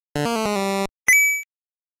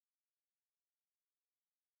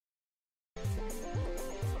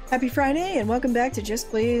Happy Friday and welcome back to Just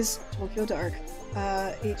Plays Tokyo Dark.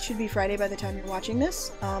 It should be Friday by the time you're watching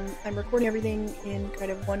this. I'm recording everything in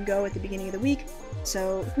kind of one go at the beginning of the week,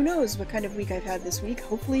 so who knows what kind of week I've had this week.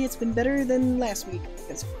 Hopefully it's been better than last week,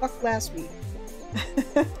 because fuck last week.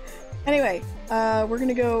 Anyway, we're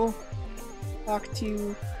gonna go talk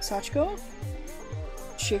to Sachiko,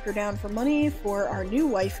 shake her down for money for our new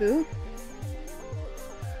waifu.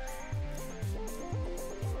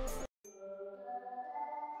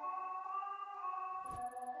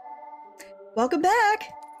 Welcome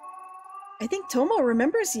back! I think Tomo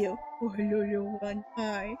remembers you. Oh, hello, little one.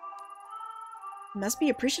 Hi. You must be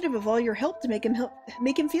appreciative of all your help to make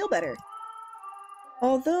him feel better.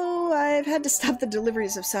 Although I've had to stop the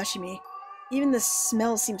deliveries of sashimi, even the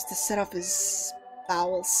smell seems to set off his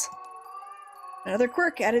bowels. Another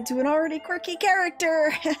quirk added to an already quirky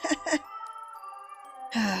character!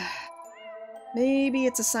 Maybe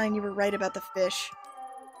it's a sign you were right about the fish.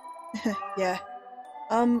 Yeah.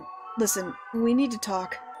 Listen, we need to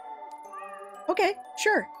talk. Okay,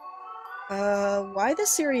 sure. Why this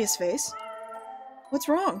serious face? What's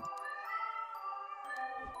wrong?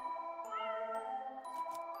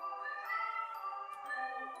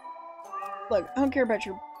 Look, I don't care about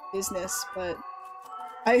your business, but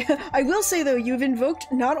I will say though, you've invoked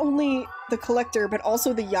not only the collector, but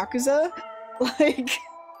also the Yakuza. Like,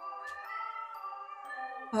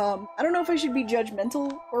 I don't know if I should be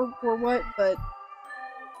judgmental or what, but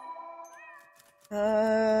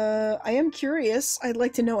I am curious. I'd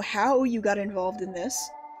like to know how you got involved in this.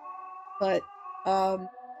 But,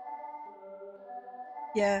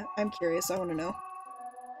 yeah, I'm curious. I want to know.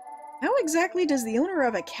 How exactly does the owner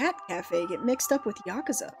of a cat cafe get mixed up with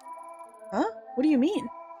Yakuza? Huh? What do you mean?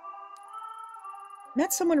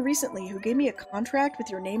 Met someone recently who gave me a contract with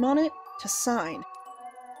your name on it to sign.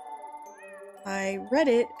 I read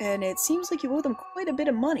it, and it seems like you owe them quite a bit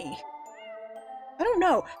of money. I don't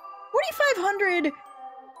know. 4,500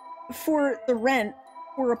 for the rent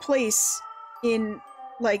for a place in,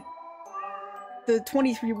 like, the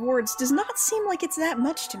 23 wards does not seem like it's that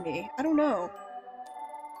much to me. I don't know.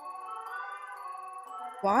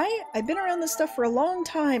 Why? I've been around this stuff for a long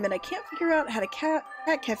time, and I can't figure out how a cat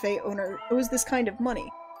cafe owner owes this kind of money.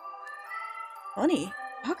 Money?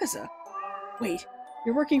 Yakuza? Wait,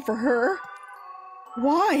 you're working for her?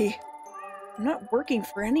 Why? I'm not working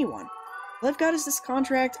for anyone. All I've got is this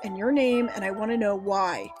contract and your name, and I want to know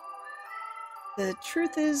why. The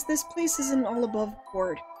truth is, this place isn't all above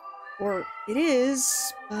board. Or it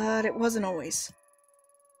is, but it wasn't always.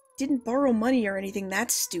 Didn't borrow money or anything that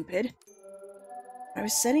stupid. When I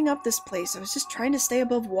was setting up this place, I was just trying to stay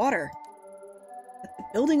above water. But the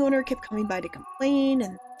building owner kept coming by to complain,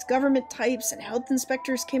 and government types and health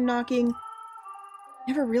inspectors came knocking.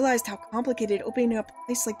 Never realized how complicated opening up a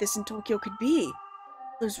place like this in Tokyo could be.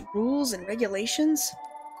 Those rules and regulations.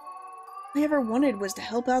 All I ever wanted was to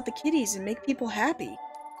help out the kiddies and make people happy.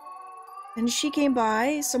 And she came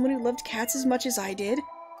by, someone who loved cats as much as I did.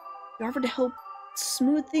 She offered to help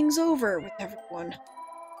smooth things over with everyone.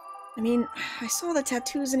 I mean, I saw the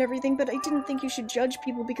tattoos and everything, but I didn't think you should judge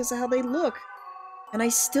people because of how they look. And I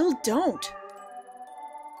still don't.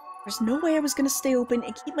 There's no way I was going to stay open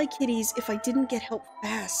and keep my kitties if I didn't get help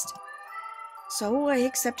fast. So I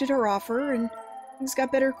accepted her offer, and things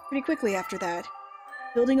got better pretty quickly after that.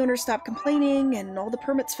 Building owner stopped complaining, and all the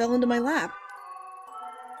permits fell into my lap.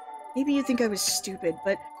 Maybe you think I was stupid,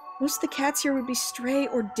 but most of the cats here would be stray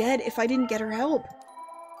or dead if I didn't get her help.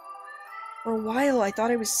 For a while, I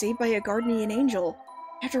thought I was saved by a guardian angel.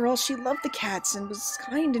 After all, she loved the cats and was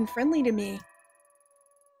kind and friendly to me.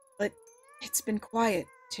 But it's been quiet,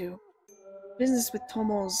 too. Business with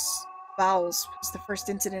Tomo's bowels was the first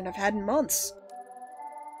incident I've had in months.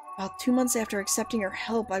 About 2 months after accepting her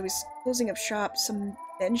help, I was closing up shop. Some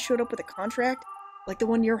men showed up with a contract, like the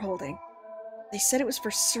one you're holding. They said it was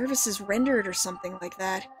for services rendered or something like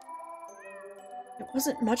that. It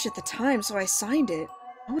wasn't much at the time, so I signed it.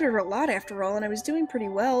 I owed her a lot after all, and I was doing pretty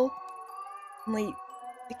well. Only,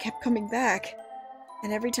 they kept coming back.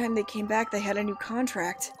 And every time they came back, they had a new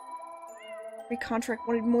contract. Every contract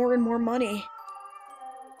wanted more and more money.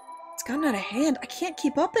 It's gotten out of hand. I can't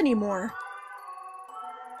keep up anymore.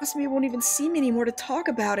 Possibly won't even see me anymore to talk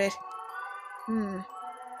about it.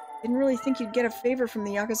 Didn't really think you'd get a favor from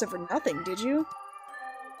the Yakuza for nothing, did you?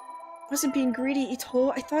 I wasn't being greedy,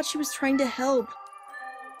 Ito. I thought she was trying to help.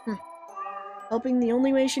 Helping the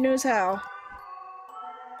only way she knows how.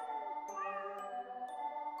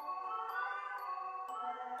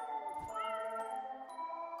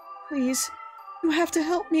 Please, you have to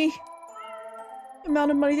help me. The amount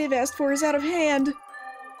of money they've asked for is out of hand.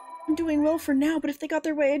 I'm doing well for now, but if they got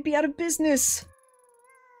their way, I'd be out of business.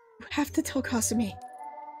 You have to tell Kasumi.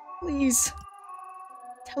 Please.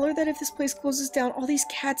 Tell her that if this place closes down, all these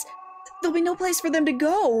cats... There'll be no place for them to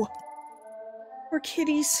go! Poor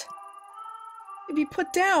kitties. They'd be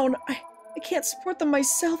put down. I can't support them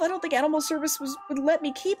myself. I don't think Animal Service would let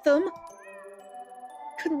me keep them.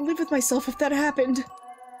 I couldn't live with myself if that happened.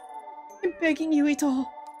 I'm begging you, Ito.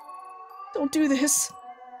 Don't do this.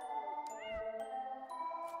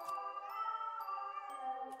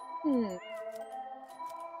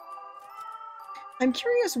 I'm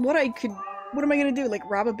curious what am I gonna do? Like,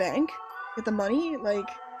 rob a bank? Get the money? Like...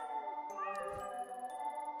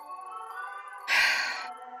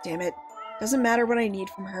 Damn it. Doesn't matter what I need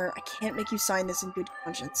from her. I can't make you sign this in good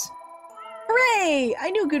conscience. Hooray!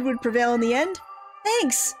 I knew good would prevail in the end.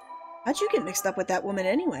 Thanks! How'd you get mixed up with that woman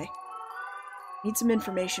anyway? Need some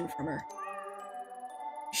information from her.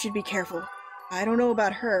 You should be careful. I don't know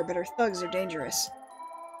about her, but her thugs are dangerous.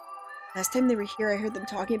 Last time they were here, I heard them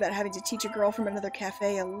talking about having to teach a girl from another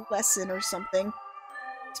cafe a lesson or something.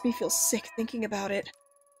 Makes me feel sick thinking about it.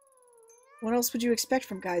 What else would you expect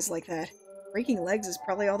from guys like that? Breaking legs is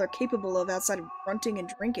probably all they're capable of outside of grunting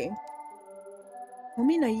and drinking. Call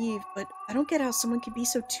me naive, but I don't get how someone could be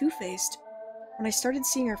so two-faced. When I started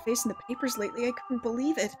seeing her face in the papers lately, I couldn't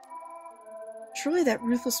believe it. Surely that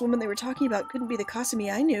ruthless woman they were talking about couldn't be the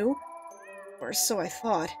Kasumi I knew. Or so I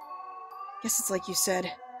thought. Guess it's like you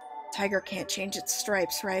said. Tiger can't change its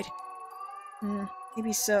stripes, right?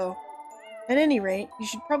 Maybe so. At any rate, you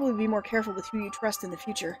should probably be more careful with who you trust in the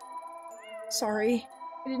future. Sorry.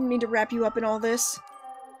 I didn't mean to wrap you up in all this.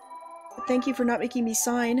 But thank you for not making me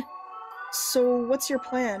sign. So, what's your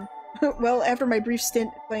plan? Well, after my brief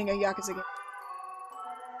stint playing a Yakuza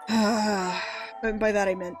game. By that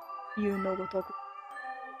I meant you no Gotoku.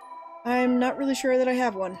 I'm not really sure that I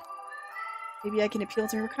have one. Maybe I can appeal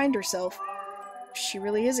to her kinder self. If she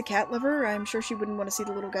really is a cat lover, I'm sure she wouldn't want to see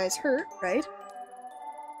the little guys hurt, right?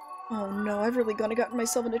 Oh no, I've really gotten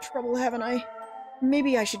myself into trouble, haven't I?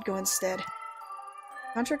 Maybe I should go instead.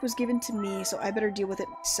 The contract was given to me, so I better deal with it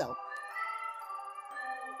myself.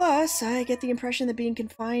 Plus, I get the impression that being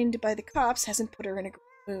confined by the cops hasn't put her in a good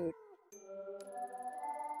mood.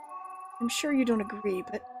 I'm sure you don't agree,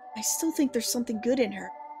 but I still think there's something good in her.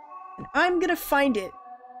 And I'm gonna find it!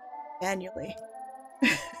 Manually.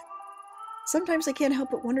 Sometimes I can't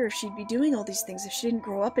help but wonder if she'd be doing all these things if she didn't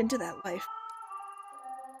grow up into that life.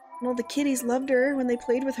 And all the kiddies loved her when they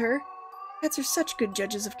played with her. Cats are such good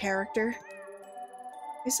judges of character.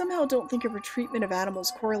 I somehow don't think her treatment of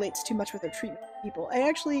animals correlates too much with her treatment of people. I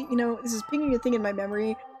actually, you know, this is pinging a thing in my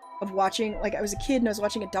memory of watching, like, I was a kid and I was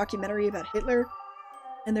watching a documentary about Hitler,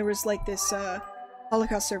 and there was, like, this,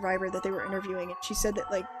 Holocaust survivor that they were interviewing, and she said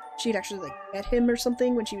that, like, she'd actually, like, met him or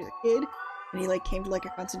something when she was a kid, and he, like, came to, like, a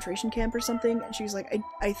concentration camp or something, and she was like,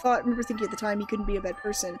 I remember thinking at the time he couldn't be a bad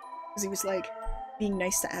person, because he was, like, being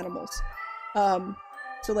nice to animals.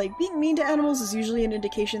 So, like, being mean to animals is usually an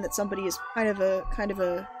indication that somebody is kind of a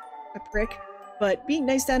prick, but being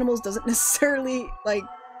nice to animals doesn't necessarily, like,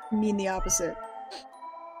 mean the opposite.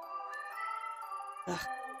 Ugh.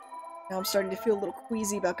 Now I'm starting to feel a little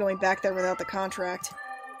queasy about going back there without the contract.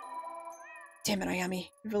 Damn it, Ayami.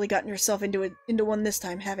 You've really gotten yourself into one this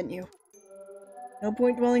time, haven't you? No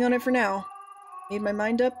point dwelling on it for now. Made my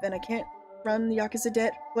mind up, and I can't run the Yakuza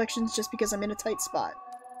debt collections just because I'm in a tight spot.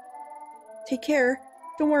 Take care.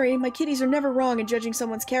 Don't worry, my kitties are never wrong in judging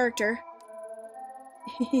someone's character.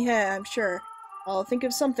 Yeah, I'm sure. I'll think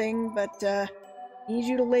of something, but, need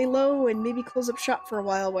you to lay low and maybe close up shop for a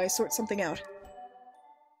while I sort something out.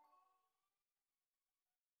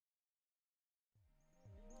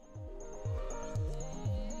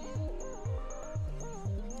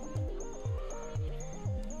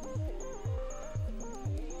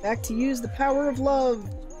 Back to use the power of love!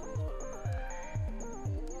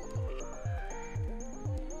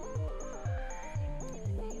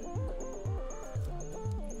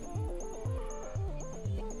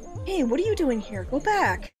 Hey, what are you doing here? Go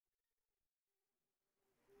back!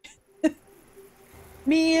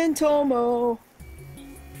 Me and Tomo!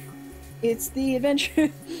 It's the adventure...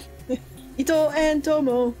 Ito and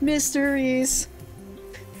Tomo, mysteries!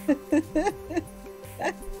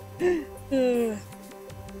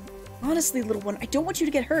 Honestly, little one, I don't want you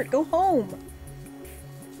to get hurt. Go home!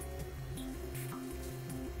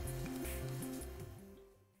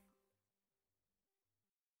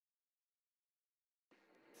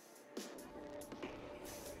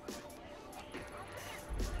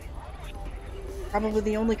 Probably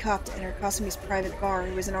the only cop to enter Kasumi's private bar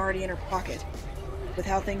who isn't already in her pocket. With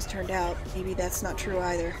how things turned out, maybe that's not true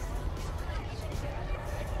either.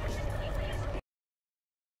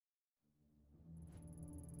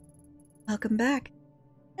 Welcome back.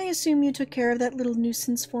 I assume you took care of that little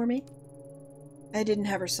nuisance for me? I didn't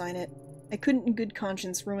have her sign it. I couldn't in good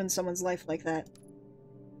conscience ruin someone's life like that.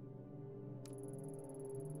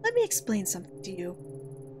 Let me explain something to you.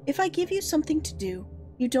 If I give you something to do,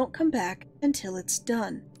 you don't come back until it's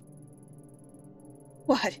done.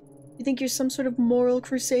 What? You think you're some sort of moral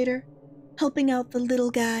crusader? Helping out the little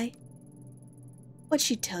guy? What'd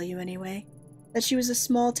she tell you anyway? That she was a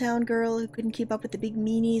small-town girl who couldn't keep up with the big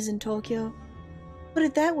meanies in Tokyo? Put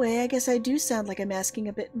it that way, I guess I do sound like I'm asking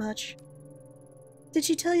a bit much. Did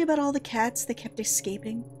she tell you about all the cats that kept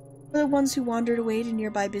escaping? Or the ones who wandered away to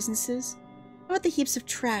nearby businesses? How about the heaps of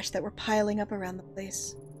trash that were piling up around the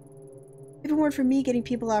place? If it weren't for me getting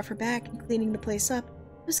people off her back and cleaning the place up,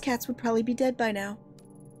 those cats would probably be dead by now.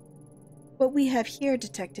 What we have here,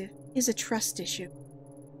 Detective, is a trust issue.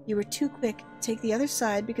 You were too quick to take the other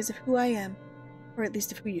side because of who I am, or at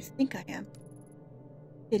least of who you think I am.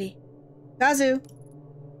 Pity. Kazu!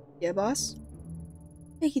 Yeah, boss?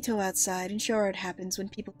 Take Ito outside and show her what happens when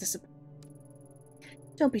people disappoint.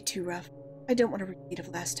 Don't be too rough. I don't want a repeat of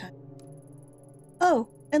last time. Oh,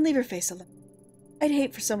 and leave her face alone. I'd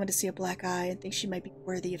hate for someone to see a black eye and think she might be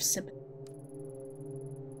worthy of sympathy.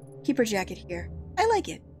 Keep her jacket here. I like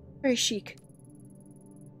it. Very chic.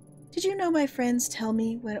 Did you know my friends tell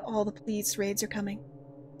me when all the police raids are coming?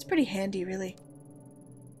 It's pretty handy, really.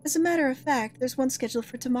 As a matter of fact, there's one scheduled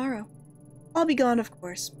for tomorrow. I'll be gone, of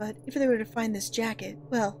course, but if they were to find this jacket,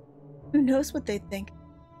 well, who knows what they'd think.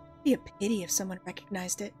 It'd be a pity if someone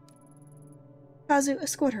recognized it. Kazu,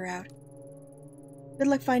 escort her out. Good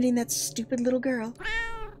luck finding that stupid little girl.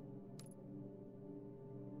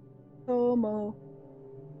 Tomo.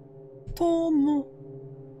 Tomo.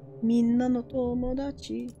 Minna no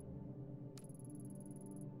tomodachi.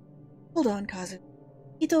 Hold on, Kazu.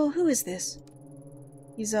 Ito, who is this?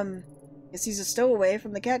 He's, guess he's a stowaway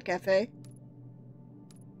from the cat cafe.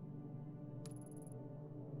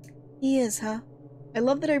 He is, huh? I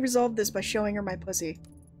love that I resolved this by showing her my pussy.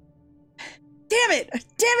 Damn it!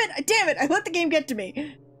 Damn it! Damn it! I let the game get to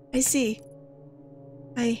me! I see.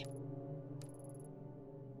 I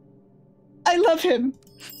love him!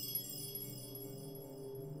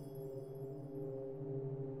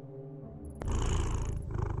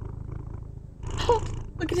 Oh,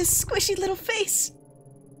 look at his squishy little face!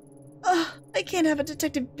 Oh, I can't have a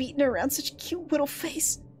detective beating around such a cute little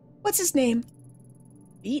face. What's his name?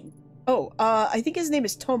 Beaten? Oh, I think his name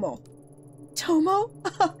is Tomo. Tomo?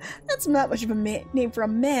 That's not much of a name for a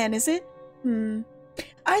man, is it?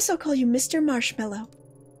 I shall call you Mr. Marshmallow.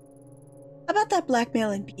 About that blackmail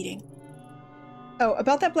and beating. Oh,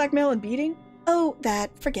 about that blackmail and beating? Oh,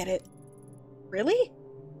 forget it. Really?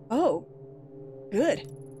 Oh, good.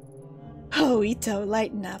 Oh, Ito,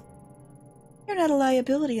 lighten up. You're not a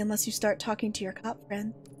liability unless you start talking to your cop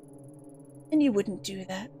friend. And you wouldn't do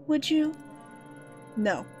that, would you?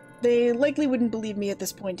 No. They likely wouldn't believe me at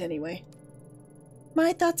this point anyway.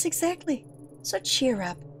 My thoughts exactly. So cheer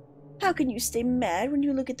up. How can you stay mad when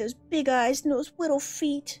you look at those big eyes and those little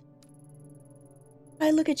feet?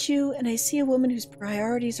 I look at you and I see a woman whose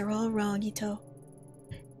priorities are all wrong, Ito.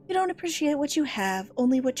 You don't appreciate what you have,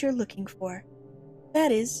 only what you're looking for.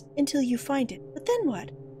 That is, until you find it. But then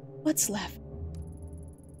what? What's left?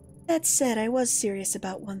 That said, I was serious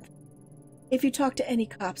about one thing. If you talk to any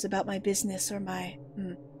cops about my business or my,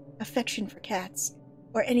 affection for cats,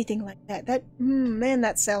 or anything like that, man,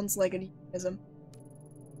 that sounds like an euphemism.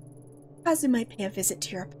 Kazu might pay a visit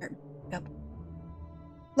to your apartment. Yep.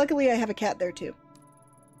 Luckily, I have a cat there, too.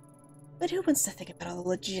 But who wants to think about all the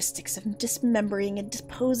logistics of dismembering and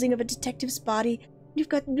disposing of a detective's body when you've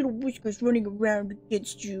got little whiskers running around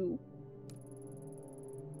against you?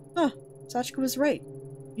 Huh, Sachiko was right.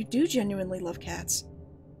 You do genuinely love cats.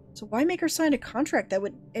 So why make her sign a contract that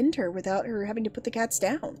would end her without her having to put the cats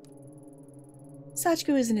down?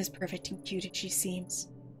 Sachiko isn't as perfect and cute as she seems.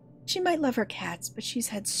 She might love her cats, but she's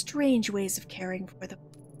had strange ways of caring for them.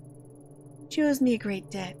 She owes me a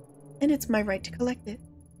great debt, and it's my right to collect it.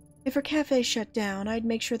 If her cafe shut down, I'd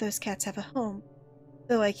make sure those cats have a home,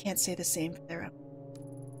 though I can't say the same for their own.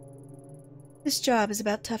 This job is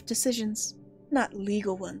about tough decisions, not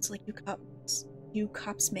legal ones like you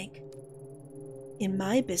cops make. In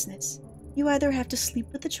my business, you either have to sleep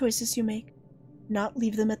with the choices you make, not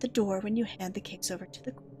leave them at the door when you hand the case over to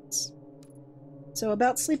the courts. So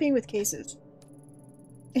about sleeping with cases.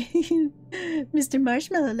 Mr.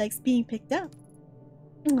 Marshmallow likes being picked up.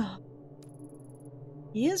 Oh.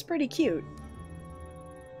 He is pretty cute.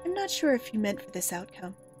 I'm not sure if you meant for this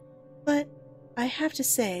outcome, but I have to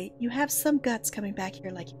say, you have some guts coming back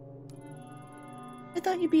here like you. I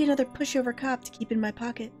thought you'd be another pushover cop to keep in my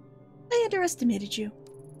pocket. I underestimated you.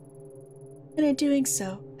 And in doing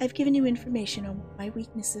so, I've given you information on my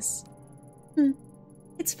weaknesses.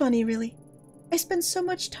 It's funny, really. I spend so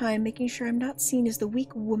much time making sure I'm not seen as the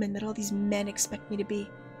weak woman that all these men expect me to be,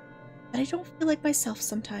 that I don't feel like myself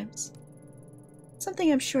sometimes.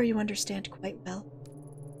 Something I'm sure you understand quite well.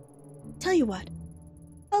 Tell you what,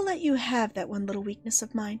 I'll let you have that one little weakness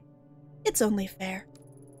of mine. It's only fair.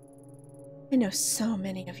 I know so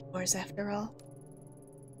many of yours, after all.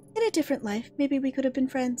 In a different life, maybe we could have been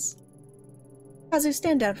friends. Kazu,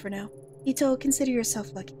 stand down for now. Ito, consider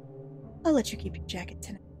yourself lucky. I'll let you keep your jacket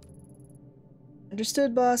tonight.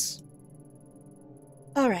 Understood, boss.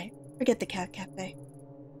 Alright, forget the cat cafe.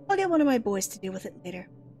 I'll get one of my boys to deal with it later.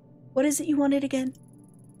 What is it you wanted again?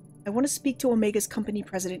 I want to speak to Omega's company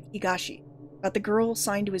president, Higashi, about the girl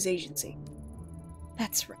signed to his agency.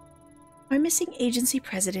 That's right. Our missing agency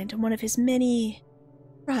president on one of his many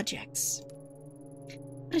projects.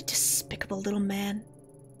 What a despicable little man.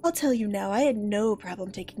 I'll tell you now, I had no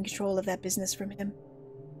problem taking control of that business from him.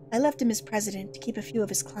 I left him as president to keep a few of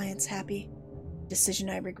his clients happy. A decision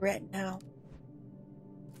I regret now.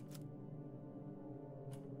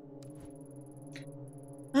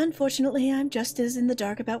 Unfortunately, I'm just as in the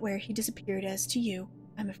dark about where he disappeared as to you,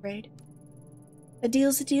 I'm afraid. A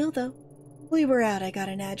deal's a deal, though. While we were out, I got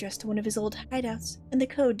an address to one of his old hideouts, and the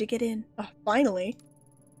code to get in. Oh, finally!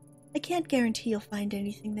 I can't guarantee you'll find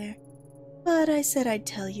anything there, but I said I'd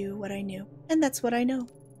tell you what I knew, and that's what I know.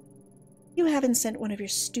 You haven't sent one of your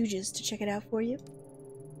stooges to check it out for you?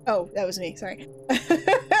 Oh, that was me, sorry.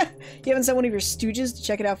 You haven't sent one of your stooges to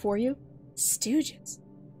check it out for you? Stooges?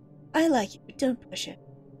 I like you, but don't push it.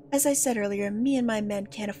 As I said earlier, me and my men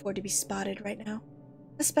can't afford to be spotted right now.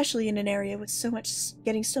 Especially in an area with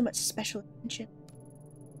getting so much special attention.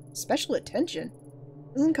 Special attention?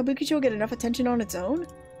 Doesn't Kabukicho get enough attention on its own?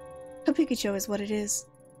 Kabukicho is what it is,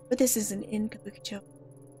 but this isn't in Kabukicho.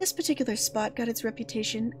 This particular spot got its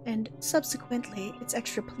reputation, and subsequently its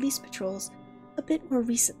extra police patrols, a bit more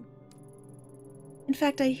recently. In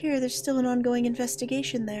fact, I hear there's still an ongoing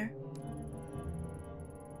investigation there.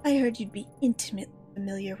 I heard you'd be intimately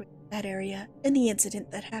familiar with that area and the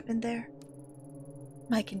incident that happened there.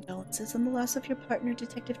 My condolences on the loss of your partner,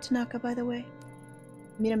 Detective Tanaka, by the way.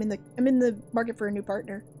 I mean, I'm in the market for a new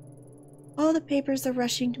partner. All the papers are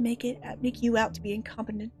rushing to make you out to be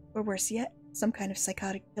incompetent, or worse yet, some kind of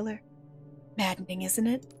psychotic killer. Maddening, isn't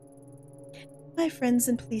it? My friends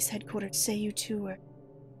in police headquarters say you two were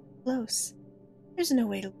close. There's no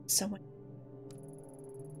way to lose someone.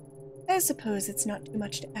 I suppose it's not too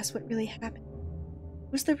much to ask what really happened.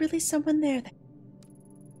 Was there really someone there that...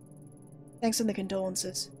 Thanks on the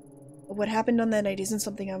condolences. But what happened on that night isn't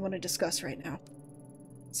something I want to discuss right now.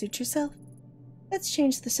 Suit yourself. Let's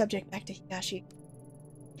change the subject back to Higashi.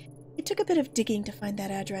 It took a bit of digging to find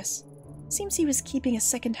that address. Seems he was keeping a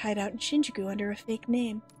second hideout in Shinjuku under a fake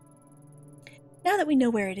name. Now that we know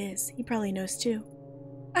where it is, he probably knows too.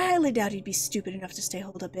 I highly doubt he'd be stupid enough to stay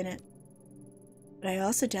holed up in it. But I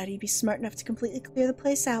also doubt he'd be smart enough to completely clear the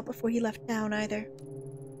place out before he left town either.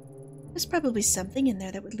 There's probably something in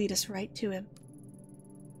there that would lead us right to him.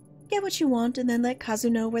 Get what you want and then let Kazu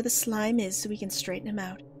know where the slime is so we can straighten him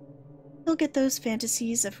out. He'll get those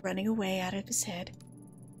fantasies of running away out of his head.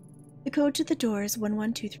 The code to the door is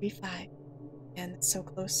 11235. And it's so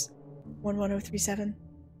close. 11037.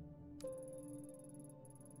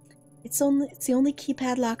 It's the only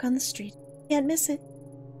keypad lock on the street. Can't miss it.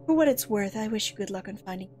 For what it's worth, I wish you good luck on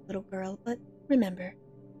finding the little girl, but remember,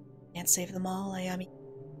 can't save them all, Ayami.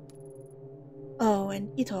 Oh,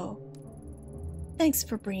 and Ito. Thanks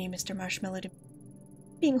for bringing Mr. Marshmallow to me.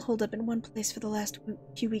 Being holed up in one place for the last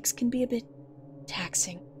few weeks can be a bit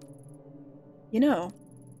taxing. You know,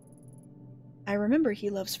 I remember he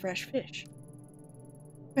loves fresh fish.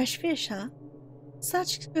 Fresh fish, huh?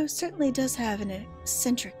 Sachiko certainly does have an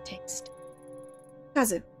eccentric taste.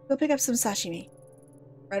 Kazu, go pick up some sashimi.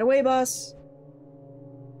 Right away, boss.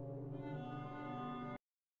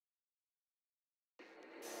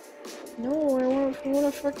 No, I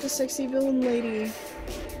wanna fuck the sexy villain lady.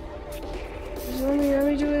 Just let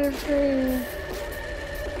me do it thing.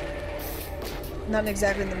 Not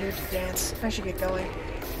exactly in the mood to dance. I should get going.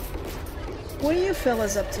 What are you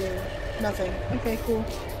fellas up to? Nothing. Okay, cool.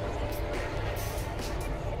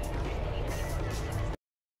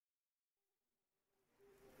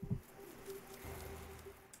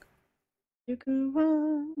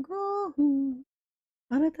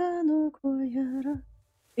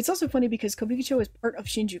 It's also funny because Kabukicho is part of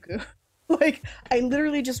Shinjuku. Like, I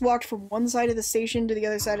literally just walked from one side of the station to the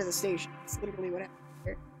other side of the station. It's literally what happened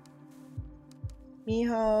here.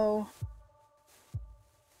 Miho.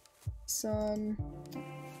 Son.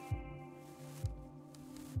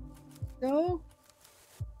 Go.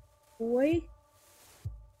 Boy.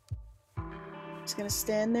 Just gonna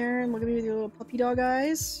stand there and look at me with your little puppy dog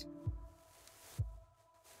eyes.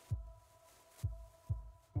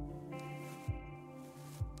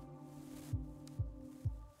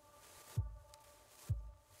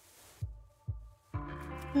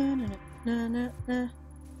 Na, na, na, na, na.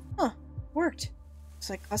 Huh. Worked. Looks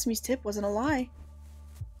like Cosme's tip wasn't a lie.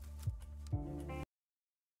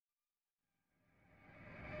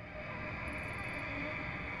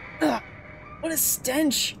 Ugh! What a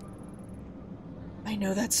stench! I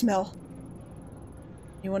know that smell.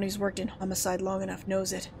 Anyone who's worked in homicide long enough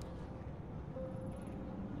knows it.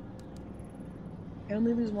 I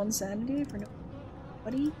only lose 1 sanity for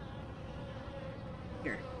nobody?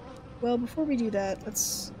 Here. Well, before we do that,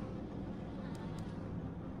 let's...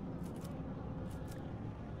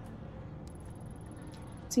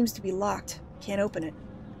 Seems to be locked. Can't open it.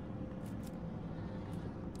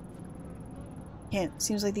 Can't.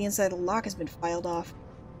 Seems like the inside of the lock has been filed off.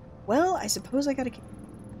 Well, I suppose I gotta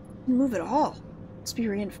move it all. Must be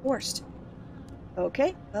reinforced.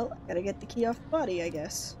 Okay, well, I gotta get the key off the body, I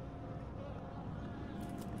guess.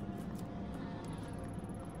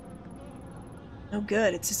 No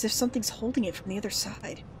good. It's as if something's holding it from the other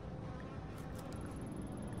side.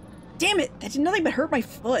 Damn it! That did nothing but hurt my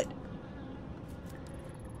foot!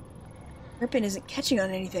 Hairpin isn't catching on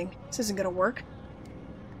anything. This isn't gonna work.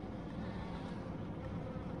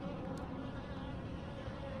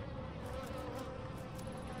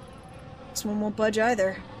 This one won't budge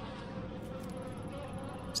either.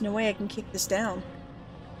 There's no way I can kick this down.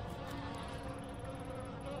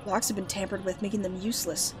 Locks have been tampered with, making them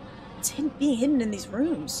useless. It's being hidden in these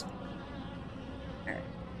rooms. Alright.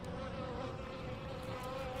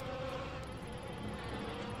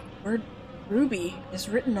 Word Ruby is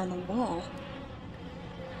written on the wall.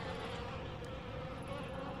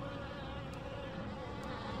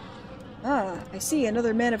 Ah, I see.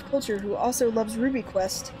 Another man of culture who also loves Ruby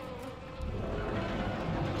Quest.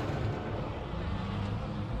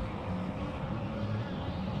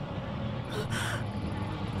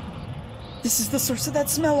 This is the source of that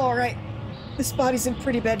smell, alright. This body's in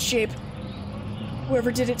pretty bad shape.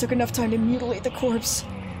 Whoever did it took enough time to mutilate the corpse.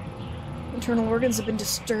 Internal organs have been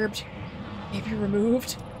disturbed. Maybe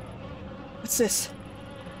removed? What's this?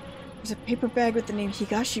 There's a paper bag with the name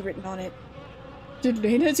Higashi written on it. Did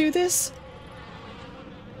Reina do this?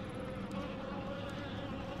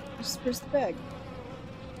 Where's the bag?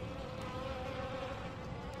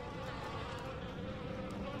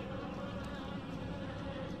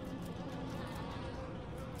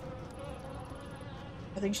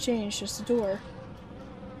 Nothing's changed, just a door.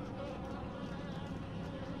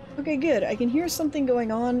 Okay, good. I can hear something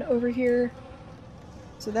going on over here,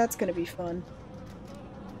 so that's gonna be fun.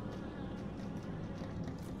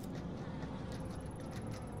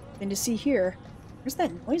 And to see here, where's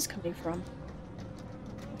that noise coming from?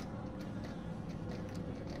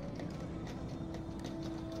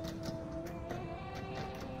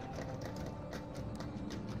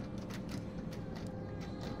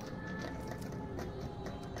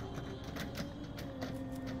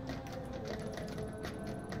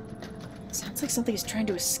 Sounds like something is trying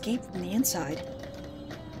to escape from the inside.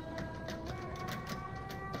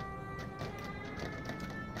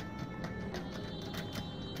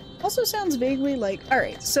 Also sounds vaguely like...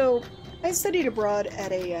 Alright, so I studied abroad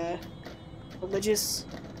at a religious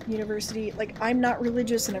university. Like, I'm not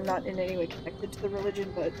religious and I'm not in any way connected to the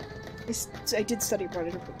religion, but I did study abroad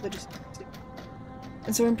at a religious university.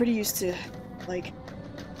 And so I'm pretty used to, like,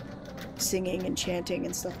 singing and chanting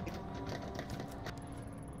and stuff like that.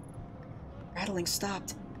 Rattling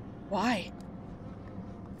stopped. Why?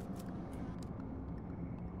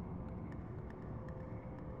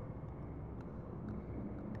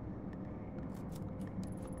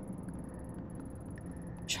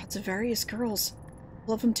 Shots of various girls.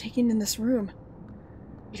 All of them taken in this room.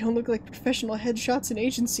 You don't look like professional headshots an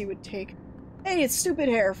agency would take. Hey, it's Stupid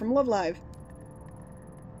Hair from Love Live.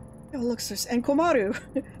 Oh, look so... And Komaru!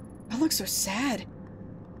 Oh, look so sad.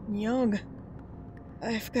 And young.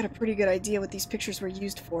 I've got a pretty good idea what these pictures were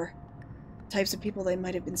used for. The types of people they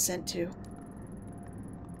might have been sent to.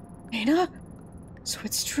 Reina? So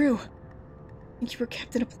it's true. I think you were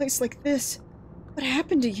kept in a place like this. What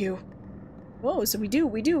happened to you? Oh, so we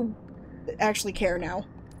do actually care now.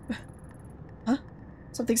 Huh?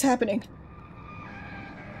 Something's happening.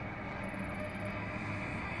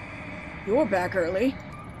 You're back early.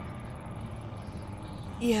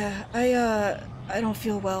 Yeah, I don't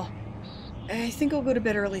feel well. I think I'll go to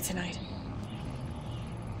bed early tonight.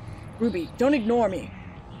 Ruby, don't ignore me.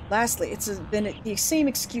 Lastly, it's been the same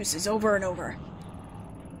excuses over and over.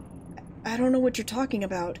 I don't know what you're talking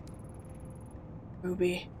about.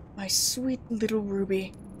 Ruby. My sweet little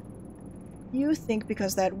Ruby. You think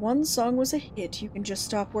because that one song was a hit, you can just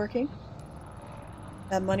stop working?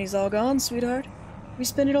 That money's all gone, sweetheart. We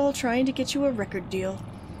spent it all trying to get you a record deal.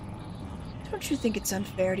 Don't you think it's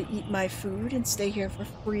unfair to eat my food and stay here for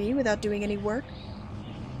free without doing any work?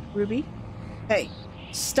 Ruby? Hey,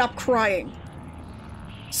 stop crying.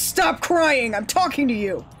 Stop crying! I'm talking to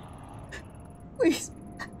you! Please.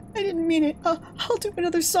 I didn't mean it. I'll do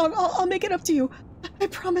another song. I'll make it up to you. I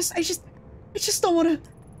promise. I just don't want to...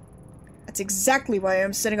 That's exactly why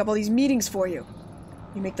I'm setting up all these meetings for you.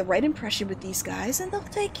 You make the right impression with these guys, and they'll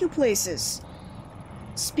take you places.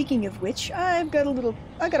 Speaking of which, I got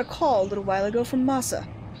a call a little while ago from Masa.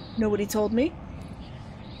 Know what he told me?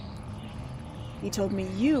 He told me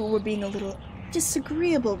you were being a little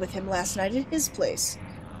disagreeable with him last night at his place.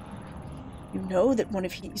 You know that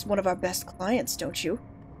he's one of our best clients, don't you?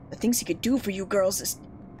 The things he could do for you girls is...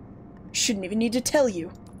 I shouldn't even need to tell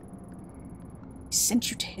you. He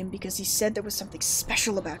sent you to him because he said there was something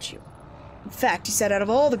special about you. In fact, he said out of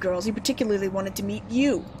all the girls, he particularly wanted to meet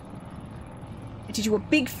you. I did you a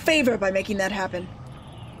big favor by making that happen.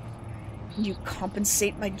 And you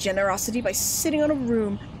compensate my generosity by sitting on a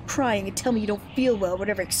room, crying, and tell me you don't feel well,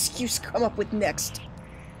 whatever excuse come up with next.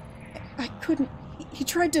 I couldn't... He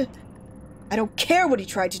tried to... I don't care what he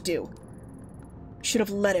tried to do. You should have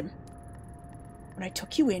let him. When I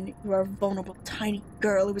took you in, you were a vulnerable, tiny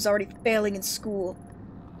girl who was already failing in school.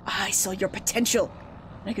 I saw your potential,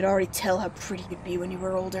 and I could already tell how pretty you'd be when you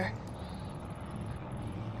were older.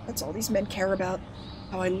 That's all these men care about,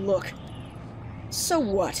 how I look. So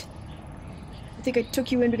what? You think I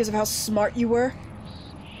took you in because of how smart you were?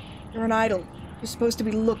 You're an idol. You're supposed to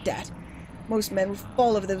be looked at. Most men would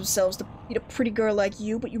fall over themselves to meet a pretty girl like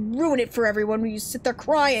you, but you ruin it for everyone when you sit there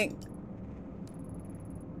crying.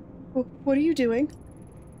 What are you doing?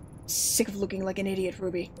 I'm sick of looking like an idiot,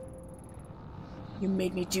 Ruby. You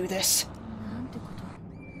made me do this.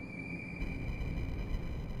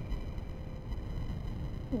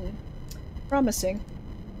 Promising.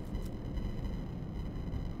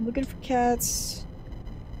 I'm looking for cats.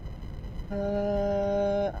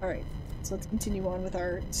 Alright. So let's continue on with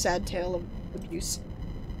our sad tale of abuse.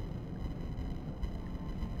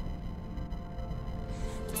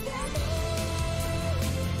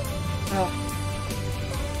 Oh.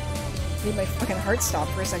 Made my fucking heart stop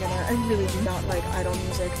for a second there. I really do not like idol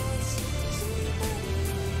music.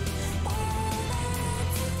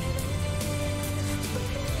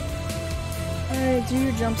 Alright, do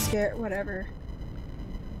your jump scare, whatever.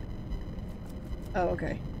 Oh,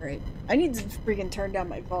 okay. Great. I need to freaking turn down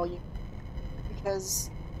my volume. Because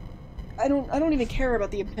I don't even care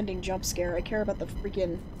about the impending jump scare. I care about the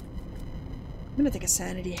freaking... I'm gonna take a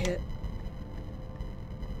sanity hit.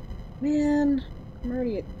 Man, I'm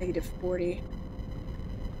already at -40.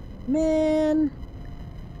 Man.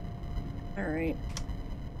 Alright.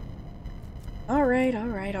 Alright.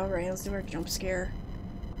 Let's do our jump scare.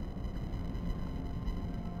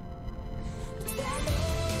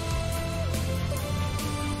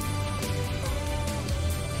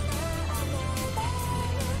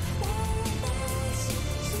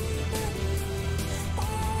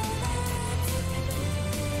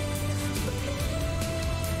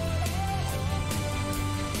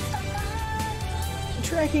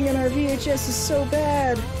 Tracking in our VHS is so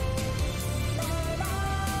bad.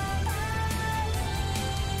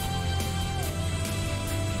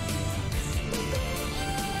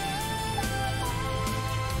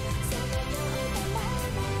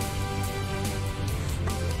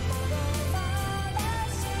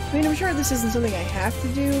 I mean, I'm sure this isn't something I have to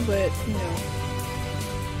do, but, you know.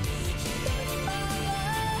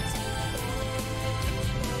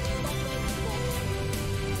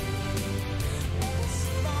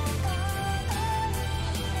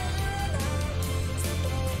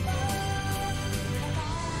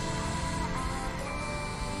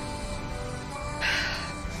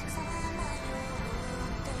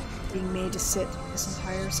 Being made to sit this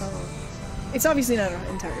entire song. It's obviously not an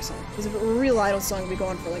entire song, because if it were a real idol song, we'd go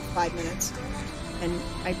on for like 5 minutes. And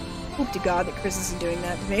I hope to God that Chris isn't doing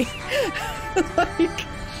that to me. Like...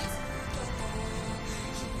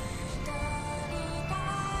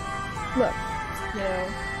 Look, you know,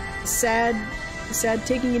 the sad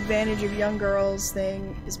taking advantage of young girls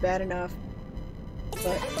thing is bad enough.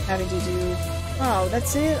 But having to do... Oh,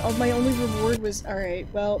 that's it? Oh, my only reward was... Alright,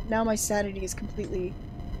 well, now my sanity is completely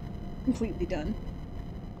done.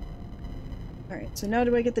 Alright, so now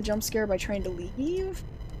do I get the jump scare by trying to leave?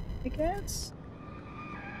 I guess?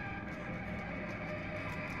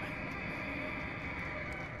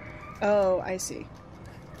 Oh, I see.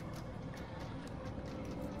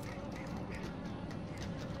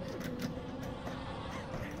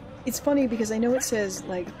 It's funny because I know it says,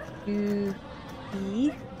 like,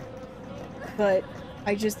 E, but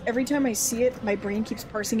I just, every time I see it, my brain keeps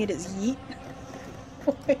parsing it as yeet.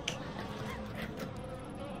 Like,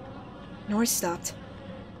 noise stopped.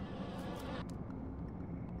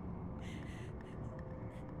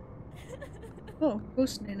 Oh,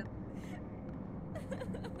 ghost Nana.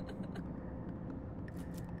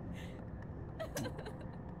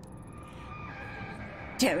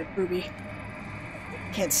 Damn it, Ruby.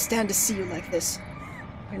 Can't stand to see you like this.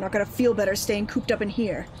 You're not gonna feel better staying cooped up in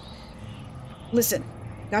here. Listen,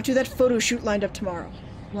 got you that photo shoot lined up tomorrow.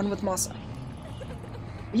 One with Masa.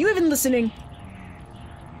 Are you even listening?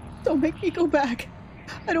 Don't make me go back.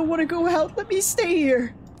 I don't want to go out. Let me stay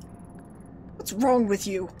here. What's wrong with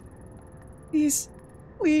you? Please,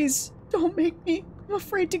 please, don't make me. I'm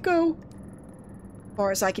afraid to go. As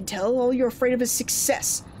far as I can tell, all you're afraid of is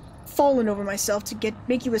success. Fallen over myself to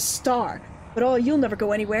make you a star, but you'll never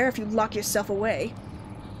go anywhere if you lock yourself away.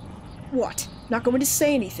 What? Not going to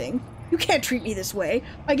say anything? You can't treat me this way.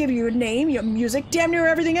 I give you your name, your music, damn near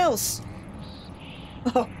everything else.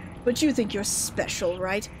 Oh, but you think you're special,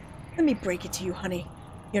 right? Let me break it to you, honey.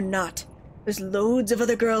 You're not. There's loads of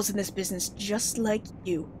other girls in this business just like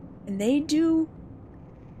you. And they do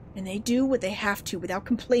what they have to without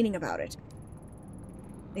complaining about it.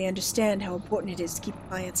 They understand how important it is to keep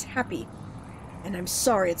clients happy. And I'm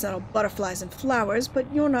sorry it's not all butterflies and flowers, but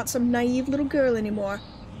you're not some naive little girl anymore.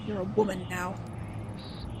 You're a woman now.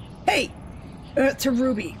 Hey! To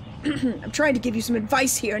Ruby. I'm trying to give you some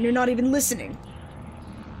advice here and you're not even listening.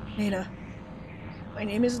 Dana. My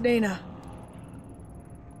name is Dana.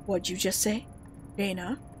 What'd you just say?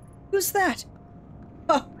 Dana? Who's that?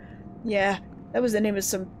 Oh, yeah, that was the name of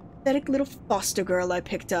some pathetic little foster girl I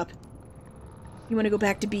picked up. You want to go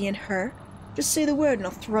back to being her? Just say the word and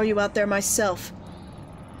I'll throw you out there myself.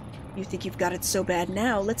 You think you've got it so bad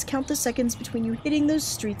now, let's count the seconds between you hitting those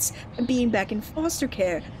streets and being back in foster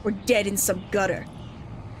care or dead in some gutter.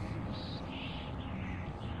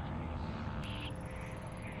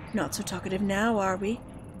 Not so talkative now, are we?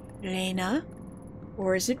 Lena?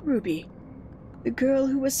 Or is it Ruby? The girl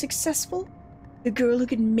who was successful? The girl who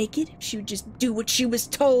could make it if she would just do what she was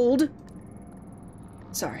told?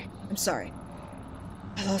 Sorry, I'm sorry.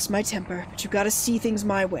 I lost my temper, but you gotta see things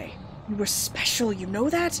my way. You were special, you know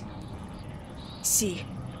that? See,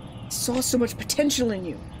 I saw so much potential in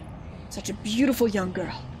you. Such a beautiful young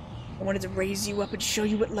girl. I wanted to raise you up and show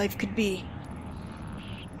you what life could be.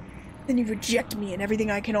 Then you reject me and everything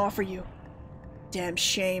I can offer you. Damn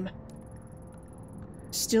shame.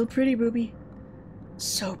 Still pretty, Ruby.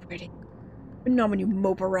 So pretty. But not when you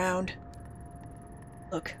mope around.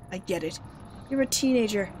 Look, I get it. You're a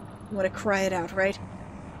teenager. You want to cry it out, right?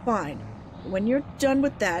 Fine. But when you're done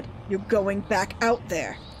with that, you're going back out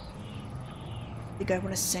there. Think I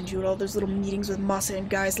want to send you to all those little meetings with Masa and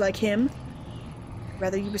guys like him? I'd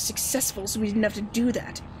rather you were successful so we didn't have to do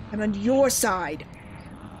that. I'm on your side.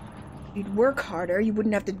 If you'd work harder, you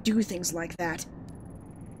wouldn't have to do things like that.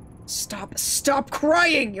 Stop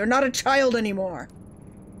crying! You're not a child anymore!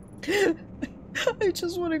 I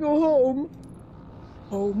just want to go home.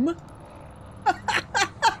 Home?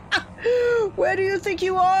 Where do you think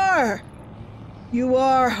you are? You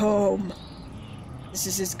are home. This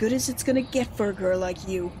is as good as it's gonna get for a girl like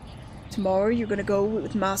you. Tomorrow you're gonna go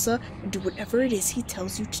with Masa and do whatever it is he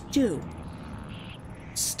tells you to do.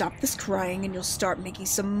 Stop this crying and you'll start making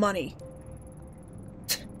some money.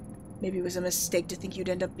 Maybe it was a mistake to think you'd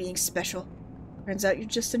end up being special. Turns out you're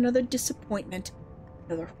just another disappointment.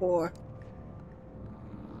 Another whore.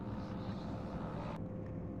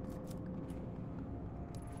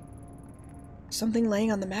 Something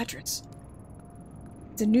laying on the mattress.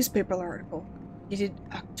 It's a newspaper article, dated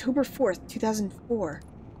October 4th, 2004.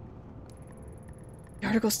 The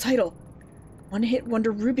article's title, One-Hit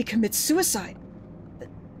Wonder Ruby Commits Suicide.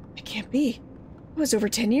 It can't be. It was over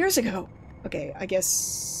 10 years ago. Okay, I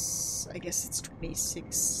guess it's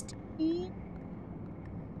 2016?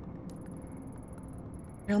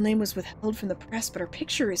 Real name was withheld from the press, but her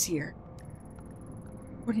picture is here.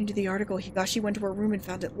 According to the article, Higashi went to her room and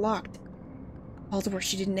found it locked. Called her,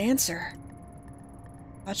 she didn't answer.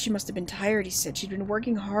 Thought she must have been tired, he said. She'd been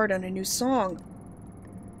working hard on a new song.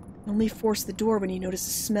 He only forced the door when he noticed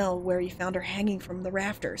the smell where he found her hanging from the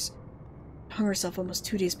rafters. Hung herself almost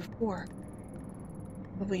 2 days before.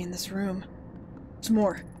 Probably in this room. There's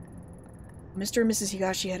more. Mr. and Mrs.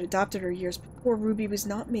 Higashi had adopted her years before. Ruby was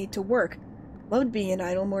not made to work. Loved being an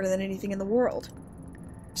idol more than anything in the world.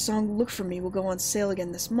 The song Look For Me will go on sale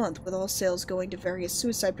again this month, with all sales going to various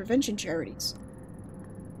suicide prevention charities.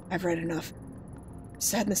 I've read enough. The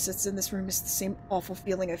sadness that's in this room is the same awful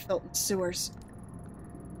feeling I felt in sewers.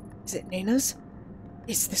 Is it Nana's?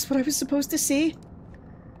 Is this what I was supposed to see?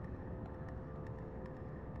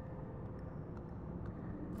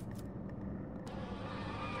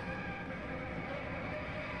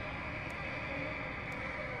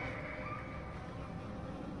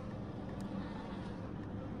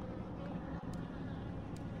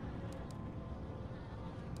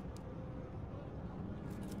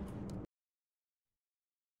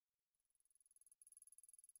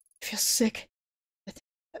 I feel sick.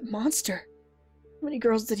 That monster. How many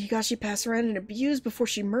girls did Higashi pass around and abuse before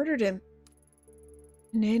she murdered him?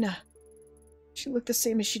 Nana. She looked the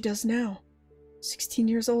same as she does now. 16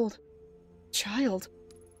 years old. Child.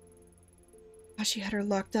 Higashi had her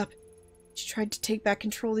locked up. She tried to take back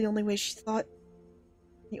control the only way she thought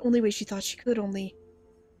she could, only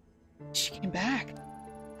she came back.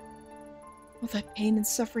 All that pain and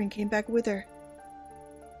suffering came back with her.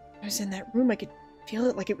 I was in that room, I could feel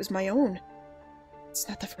it like it was my own. It's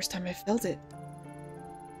not the first time I felt it.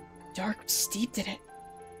 Dark was steeped in it.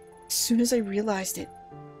 As soon as I realized it,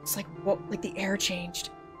 it's like the air changed.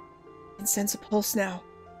 I can sense a pulse now.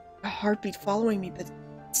 A heartbeat following me, but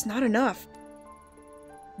it's not enough.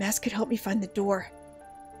 Mask could help me find the door.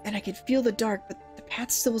 And I could feel the dark, but the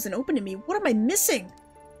path still wasn't open to me. What am I missing?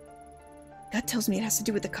 Gut tells me it has to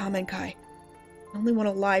do with the Kamenkai. The only one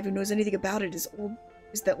alive who knows anything about it is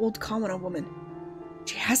that old Kawana woman.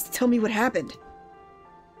 She has to tell me what happened.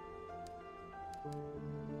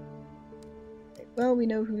 Well, we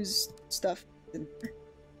know whose stuff is in there.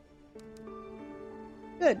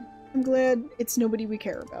 Good. I'm glad it's nobody we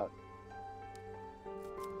care about.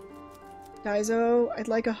 Daizo, I'd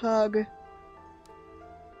like a hug.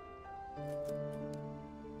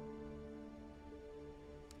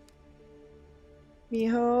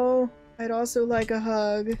 Miho, I'd also like a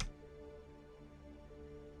hug.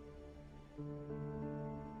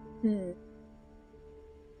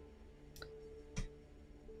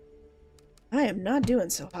 I am not doing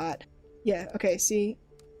so hot. Yeah, okay, see?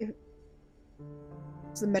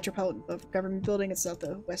 It's the Metropolitan Government Building, it's not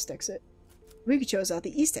the west exit. Rikucho's out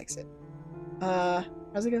the east exit.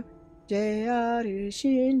 How's it go? JR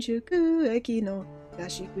Shinjuku Eki no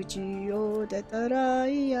Yashikuchi o detara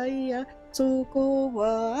iya soko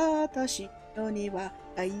wa atashi no ni wa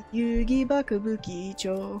yugi bakubuki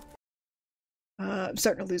cho. I'm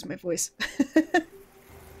starting to lose my voice.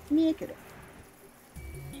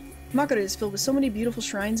 Makura is filled with so many beautiful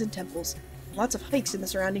shrines and temples, and lots of hikes in the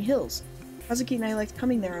surrounding hills. Kazuki and I liked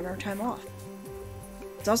coming there on our time off.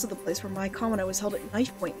 It's also the place where my Kawana was held at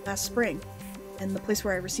knife point last spring, and the place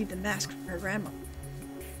where I received the mask from her grandma.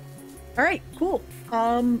 Alright, cool.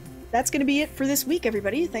 That's gonna be it for this week,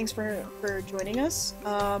 everybody. Thanks for joining us.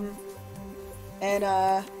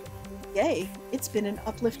 Yay. It's been an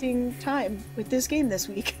uplifting time with this game this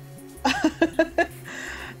week.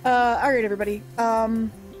 Alright, everybody.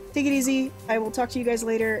 Take it easy. I will talk to you guys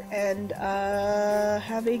later, and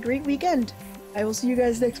have a great weekend. I will see you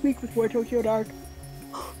guys next week with more Tokyo Dark.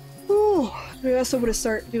 I also want to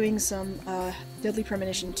start doing some Deadly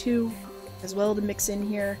Premonition 2 as well to mix in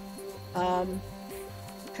here,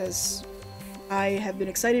 because I have been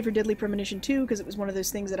excited for Deadly Premonition 2 because it was one of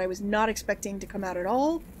those things that I was not expecting to come out at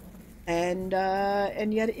all, and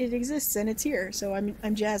yet it exists and it's here, so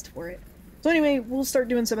I'm jazzed for it. So anyway, we'll start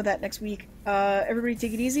doing some of that next week. Everybody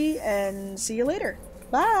take it easy and see you later.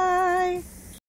 Bye!